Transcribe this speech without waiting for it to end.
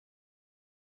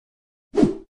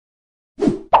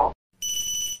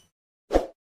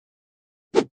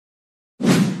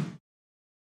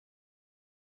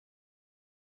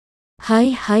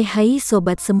Hai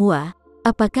sobat semua,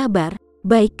 apa kabar?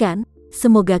 Baik kan?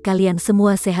 Semoga kalian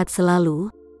semua sehat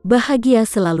selalu, bahagia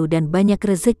selalu dan banyak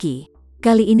rezeki.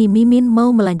 Kali ini Mimin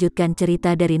mau melanjutkan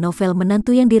cerita dari novel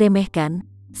Menantu yang Diremehkan.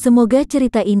 Semoga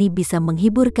cerita ini bisa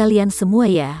menghibur kalian semua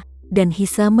ya, dan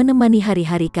bisa menemani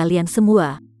hari-hari kalian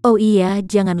semua. Oh iya,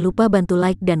 jangan lupa bantu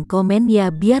like dan komen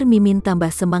ya biar Mimin tambah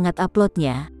semangat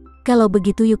uploadnya. Kalau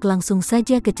begitu yuk langsung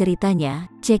saja ke ceritanya,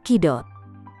 cekidot.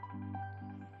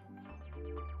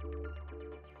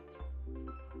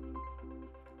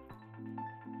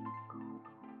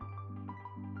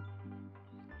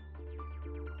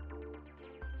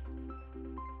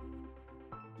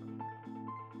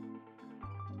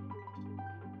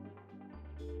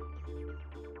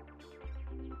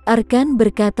 Arkan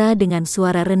berkata dengan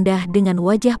suara rendah dengan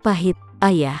wajah pahit,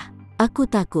 "Ayah, aku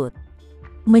takut.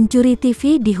 Mencuri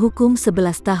TV dihukum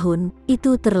 11 tahun,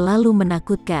 itu terlalu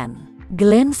menakutkan."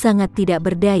 Glenn sangat tidak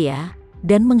berdaya,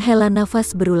 dan menghela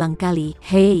nafas berulang kali,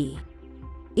 "Hei,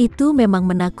 itu memang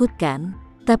menakutkan,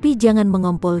 tapi jangan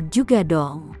mengompol juga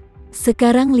dong.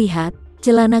 Sekarang lihat,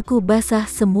 celanaku basah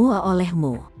semua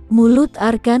olehmu." Mulut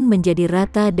Arkan menjadi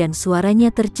rata dan suaranya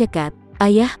tercekat,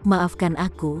 "Ayah, maafkan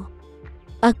aku.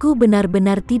 Aku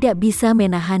benar-benar tidak bisa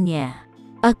menahannya.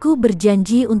 Aku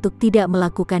berjanji untuk tidak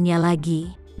melakukannya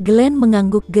lagi." Glenn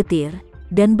mengangguk getir,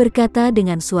 dan berkata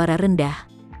dengan suara rendah,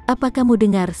 "Apa kamu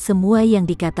dengar semua yang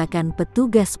dikatakan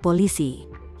petugas polisi?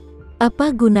 Apa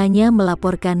gunanya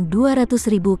melaporkan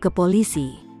 200.000 ke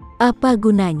polisi? Apa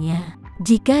gunanya?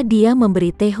 Jika dia memberi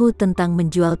tahu tentang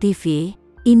menjual TV,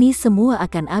 ini semua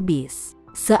akan habis."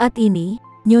 Saat ini,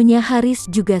 Nyonya Haris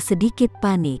juga sedikit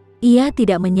panik. Ia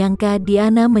tidak menyangka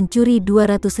Diana mencuri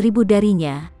 200.000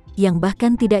 darinya, yang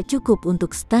bahkan tidak cukup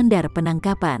untuk standar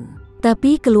penangkapan.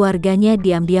 Tapi keluarganya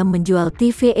diam-diam menjual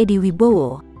TV Edi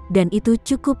Wibowo, dan itu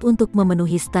cukup untuk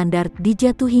memenuhi standar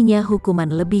dijatuhinya hukuman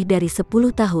lebih dari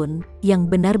 10 tahun, yang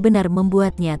benar-benar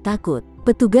membuatnya takut.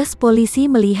 Petugas polisi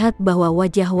melihat bahwa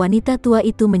wajah wanita tua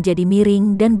itu menjadi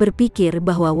miring dan berpikir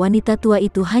bahwa wanita tua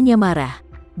itu hanya marah.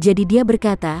 Jadi dia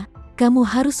berkata, "Kamu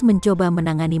harus mencoba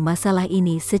menangani masalah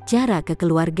ini secara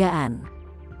kekeluargaan.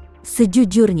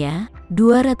 Sejujurnya,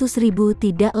 200.000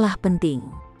 tidaklah penting.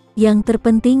 Yang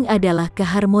terpenting adalah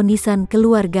keharmonisan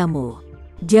keluargamu.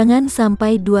 Jangan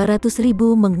sampai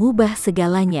 200.000 mengubah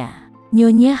segalanya."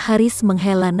 Nyonya Haris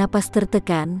menghela napas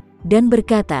tertekan, dan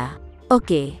berkata,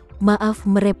 "Oke, maaf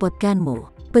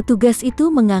merepotkanmu." Petugas itu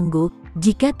mengangguk,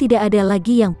 "Jika tidak ada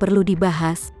lagi yang perlu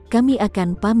dibahas, kami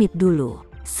akan pamit dulu."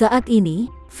 Saat ini,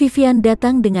 Vivian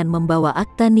datang dengan membawa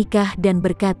akta nikah dan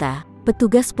berkata,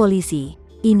 "Petugas polisi,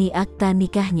 ini akta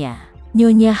nikahnya."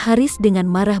 Nyonya Haris dengan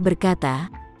marah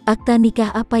berkata, "Akta nikah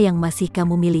apa yang masih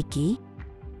kamu miliki?"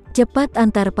 Cepat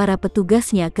antar para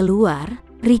petugasnya keluar.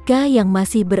 Rika yang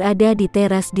masih berada di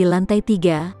teras di lantai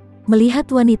 3,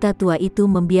 melihat wanita tua itu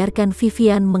membiarkan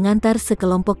Vivian mengantar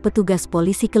sekelompok petugas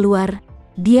polisi keluar.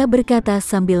 Dia berkata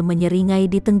sambil menyeringai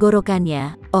di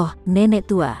tenggorokannya, "Oh, nenek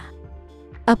tua.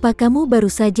 Apa kamu baru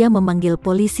saja memanggil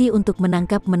polisi untuk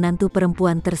menangkap menantu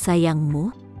perempuan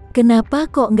tersayangmu? Kenapa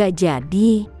kok nggak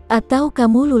jadi? Atau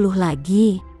kamu luluh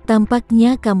lagi?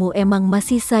 Tampaknya kamu emang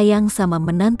masih sayang sama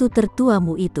menantu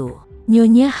tertuamu itu."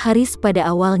 Nyonya Haris pada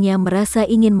awalnya merasa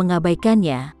ingin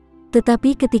mengabaikannya,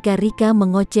 tetapi ketika Rika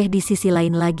mengoceh di sisi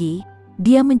lain lagi,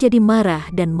 dia menjadi marah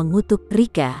dan mengutuk,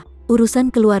 "Rika,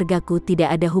 urusan keluargaku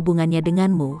tidak ada hubungannya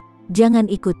denganmu, jangan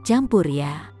ikut campur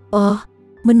ya." "Oh,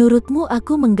 menurutmu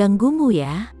aku mengganggumu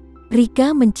ya?"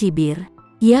 Rika mencibir,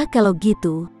 "Ya kalau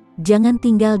gitu, jangan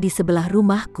tinggal di sebelah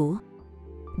rumahku."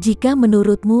 "Jika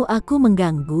menurutmu aku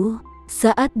mengganggu?"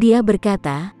 Saat dia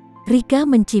berkata, Rika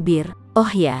mencibir,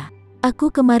 "Oh ya, aku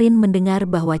kemarin mendengar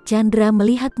bahwa Chandra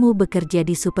melihatmu bekerja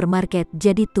di supermarket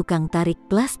jadi tukang tarik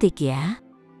plastik ya?"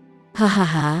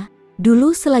 "Hahaha, dulu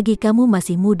selagi kamu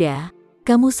masih muda,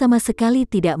 kamu sama sekali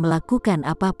tidak melakukan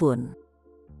apapun.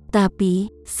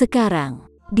 Tapi, sekarang,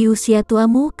 di usia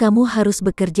tuamu kamu harus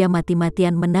bekerja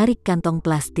mati-matian menarik kantong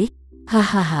plastik?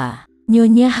 Hahaha."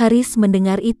 Nyonya Haris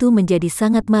mendengar itu menjadi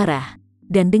sangat marah,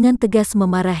 dan dengan tegas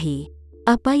memarahi,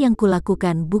 "Apa yang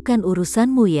kulakukan bukan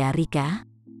urusanmu ya Rika.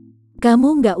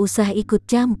 Kamu nggak usah ikut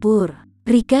campur."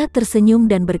 Rika tersenyum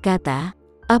dan berkata,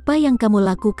 "Apa yang kamu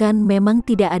lakukan memang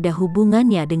tidak ada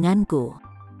hubungannya denganku.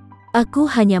 Aku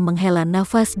hanya menghela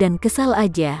nafas dan kesal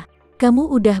aja.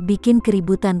 Kamu udah bikin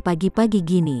keributan pagi-pagi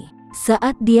gini."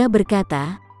 Saat dia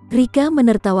berkata, Rika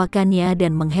menertawakannya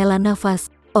dan menghela nafas,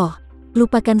 "Oh,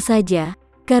 lupakan saja,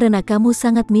 karena kamu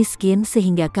sangat miskin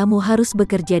sehingga kamu harus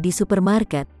bekerja di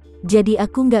supermarket, jadi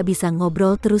aku nggak bisa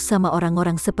ngobrol terus sama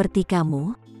orang-orang seperti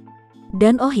kamu.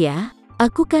 Dan oh ya,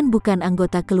 aku kan bukan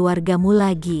anggota keluargamu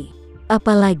lagi.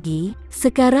 Apalagi,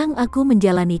 sekarang aku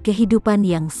menjalani kehidupan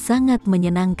yang sangat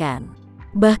menyenangkan.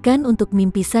 Bahkan untuk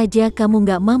mimpi saja kamu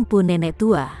gak mampu nenek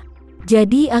tua.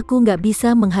 Jadi aku gak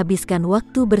bisa menghabiskan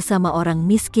waktu bersama orang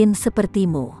miskin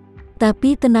sepertimu.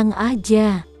 Tapi tenang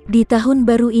aja, di tahun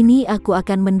baru ini aku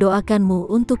akan mendoakanmu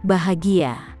untuk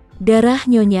bahagia. Darah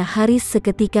Nyonya Haris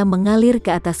seketika mengalir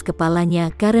ke atas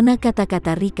kepalanya karena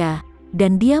kata-kata Rika,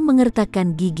 dan dia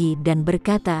mengertakkan gigi dan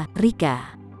berkata,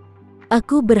 "Rika,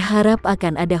 aku berharap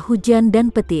akan ada hujan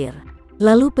dan petir,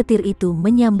 lalu petir itu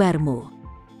menyambarmu.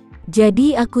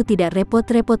 Jadi aku tidak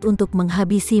repot-repot untuk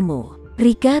menghabisimu."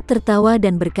 Rika tertawa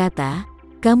dan berkata,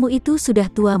 "Kamu itu sudah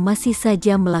tua masih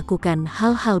saja melakukan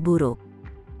hal-hal buruk.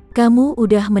 Kamu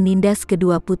udah menindas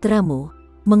kedua putramu,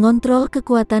 mengontrol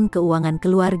kekuatan keuangan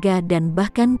keluarga dan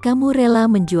bahkan kamu rela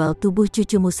menjual tubuh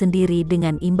cucumu sendiri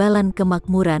dengan imbalan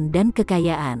kemakmuran dan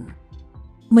kekayaan.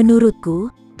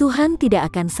 Menurutku, Tuhan tidak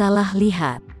akan salah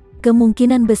lihat.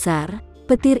 Kemungkinan besar,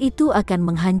 petir itu akan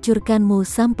menghancurkanmu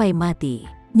sampai mati."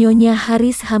 Nyonya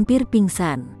Haris hampir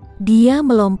pingsan. Dia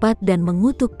melompat dan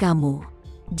mengutuk kamu.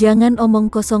 "Jangan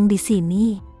omong kosong di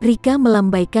sini." Rika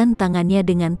melambaikan tangannya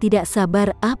dengan tidak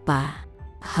sabar. "Apa?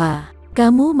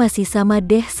 Kamu masih sama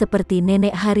deh seperti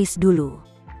Nenek Haris dulu.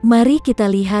 Mari kita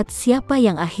lihat siapa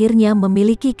yang akhirnya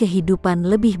memiliki kehidupan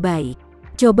lebih baik.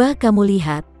 Coba kamu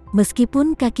lihat,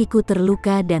 meskipun kakiku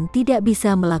terluka dan tidak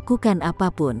bisa melakukan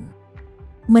apapun.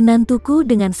 Menantuku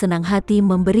dengan senang hati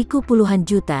memberiku puluhan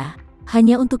juta,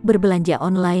 hanya untuk berbelanja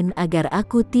online agar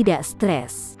aku tidak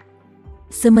stres.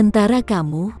 Sementara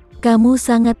kamu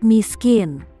sangat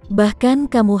miskin, bahkan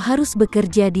kamu harus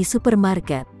bekerja di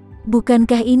supermarket.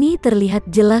 Bukankah ini terlihat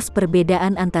jelas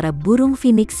perbedaan antara burung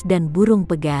phoenix dan burung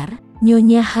pegar?"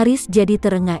 Nyonya Haris jadi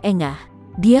terengah-engah.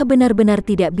 Dia benar-benar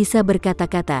tidak bisa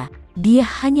berkata-kata. Dia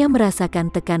hanya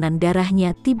merasakan tekanan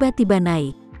darahnya tiba-tiba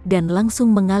naik dan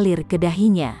langsung mengalir ke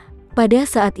dahinya. Pada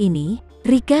saat ini,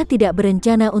 Rika tidak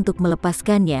berencana untuk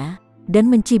melepaskannya dan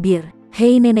mencibir,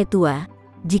 "Hei nenek tua,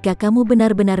 jika kamu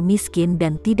benar-benar miskin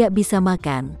dan tidak bisa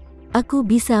makan, aku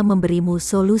bisa memberimu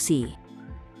solusi.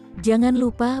 Jangan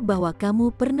lupa bahwa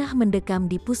kamu pernah mendekam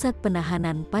di pusat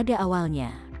penahanan pada awalnya.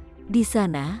 Di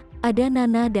sana, ada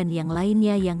Nana dan yang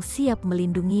lainnya yang siap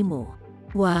melindungimu.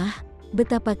 Wah,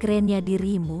 betapa kerennya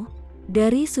dirimu.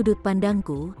 Dari sudut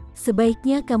pandangku,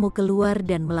 sebaiknya kamu keluar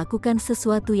dan melakukan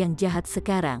sesuatu yang jahat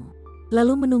sekarang,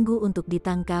 lalu menunggu untuk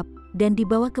ditangkap dan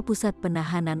dibawa ke pusat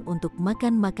penahanan untuk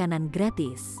makan makanan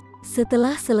gratis."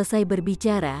 Setelah selesai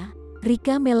berbicara,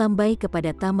 Rika melambai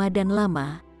kepada Tama dan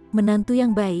Lama, "Menantu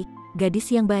yang baik,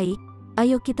 gadis yang baik,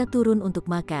 ayo kita turun untuk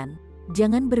makan.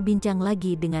 Jangan berbincang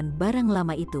lagi dengan barang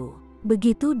lama itu."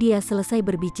 Begitu dia selesai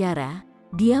berbicara,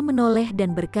 dia menoleh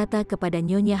dan berkata kepada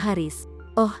Nyonya Haris,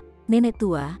 "Oh, nenek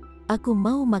tua, aku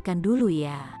mau makan dulu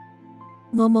ya.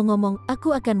 Ngomong-ngomong,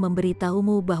 aku akan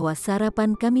memberitahumu bahwa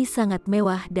sarapan kami sangat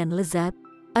mewah dan lezat.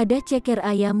 Ada ceker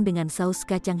ayam dengan saus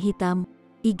kacang hitam,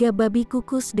 iga babi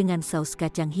kukus dengan saus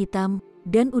kacang hitam,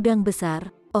 dan udang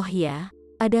besar. Oh ya,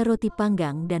 ada roti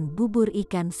panggang dan bubur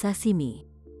ikan sashimi.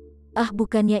 Ah,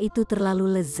 bukannya itu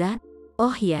terlalu lezat?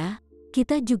 Oh ya,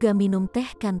 kita juga minum teh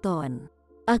kanton.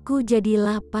 Aku jadi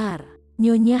lapar."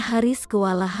 Nyonya Haris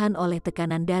kewalahan oleh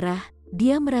tekanan darah.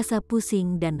 Dia merasa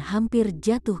pusing dan hampir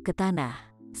jatuh ke tanah.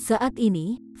 Saat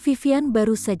ini, Vivian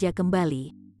baru saja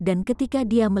kembali, dan ketika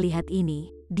dia melihat ini,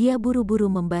 dia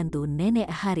buru-buru membantu Nenek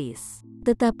Haris.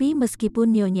 Tetapi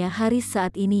meskipun Nyonya Haris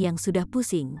saat ini yang sudah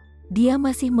pusing, dia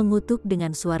masih mengutuk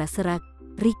dengan suara serak,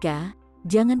 "Rika,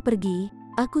 jangan pergi,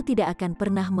 aku tidak akan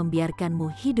pernah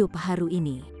membiarkanmu hidup haru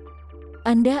ini.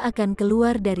 Anda akan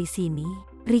keluar dari sini."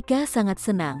 Rika sangat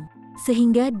senang,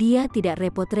 sehingga dia tidak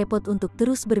repot-repot untuk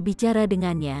terus berbicara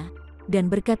dengannya,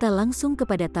 dan berkata langsung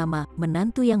kepada Tama,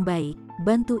 "Menantu yang baik,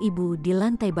 bantu ibu di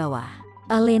lantai bawah."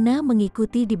 Alena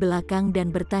mengikuti di belakang dan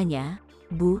bertanya,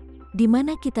 "Bu, di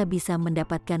mana kita bisa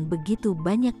mendapatkan begitu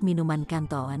banyak minuman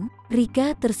kanton?"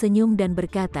 Rika tersenyum dan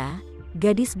berkata,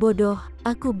 "Gadis bodoh,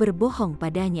 aku berbohong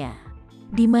padanya.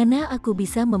 Di mana aku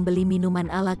bisa membeli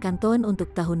minuman ala kanton untuk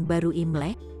tahun baru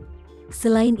Imlek?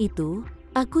 Selain itu,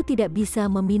 aku tidak bisa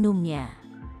meminumnya.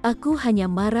 Aku hanya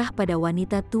marah pada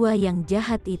wanita tua yang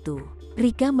jahat itu."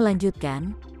 Rika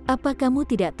melanjutkan, "Apa kamu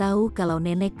tidak tahu kalau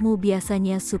nenekmu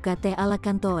biasanya suka teh ala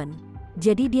kanton?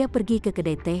 Jadi dia pergi ke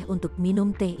kedai teh untuk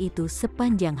minum teh itu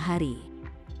sepanjang hari.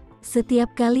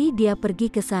 Setiap kali dia pergi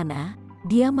ke sana,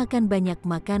 dia makan banyak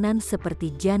makanan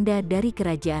seperti janda dari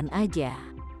kerajaan aja.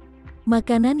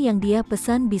 Makanan yang dia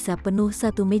pesan bisa penuh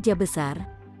satu meja besar.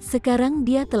 Sekarang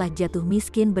dia telah jatuh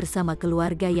miskin bersama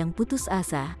keluarga yang putus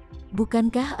asa.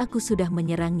 Bukankah aku sudah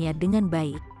menyerangnya dengan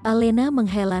baik?" Alena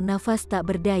menghela nafas tak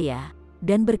berdaya,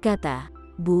 dan berkata,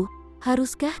 "Bu,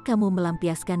 Haruskah kamu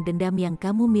melampiaskan dendam yang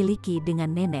kamu miliki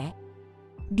dengan nenek?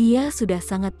 Dia sudah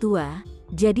sangat tua,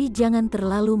 jadi jangan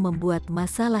terlalu membuat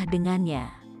masalah dengannya.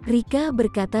 Rika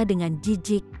berkata dengan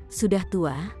jijik, sudah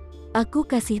tua? Aku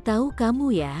kasih tahu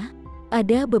kamu ya.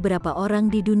 Ada beberapa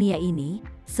orang di dunia ini,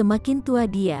 semakin tua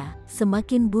dia,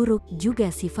 semakin buruk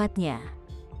juga sifatnya.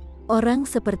 Orang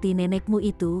seperti nenekmu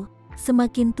itu,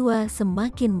 semakin tua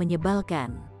semakin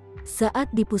menyebalkan. Saat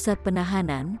di pusat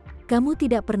penahanan, kamu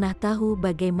tidak pernah tahu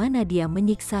bagaimana dia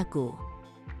menyiksaku.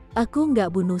 Aku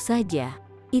nggak bunuh saja,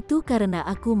 itu karena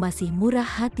aku masih murah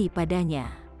hati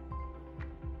padanya.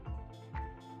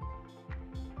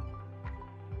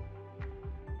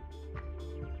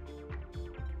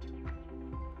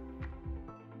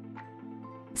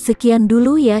 Sekian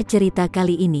dulu ya cerita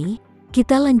kali ini,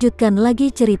 kita lanjutkan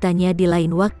lagi ceritanya di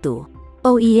lain waktu.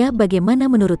 Oh iya, bagaimana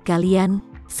menurut kalian?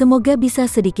 Semoga bisa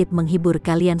sedikit menghibur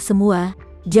kalian semua.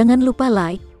 Jangan lupa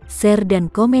like, share dan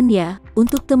komen ya.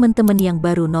 Untuk teman-teman yang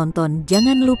baru nonton,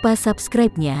 jangan lupa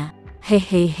subscribe-nya.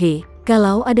 Hehehe,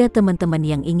 kalau ada teman-teman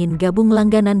yang ingin gabung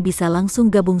langganan bisa langsung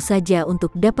gabung saja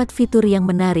untuk dapat fitur yang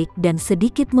menarik dan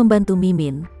sedikit membantu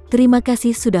Mimin. Terima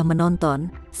kasih sudah menonton,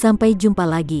 sampai jumpa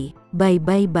lagi.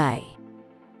 Bye.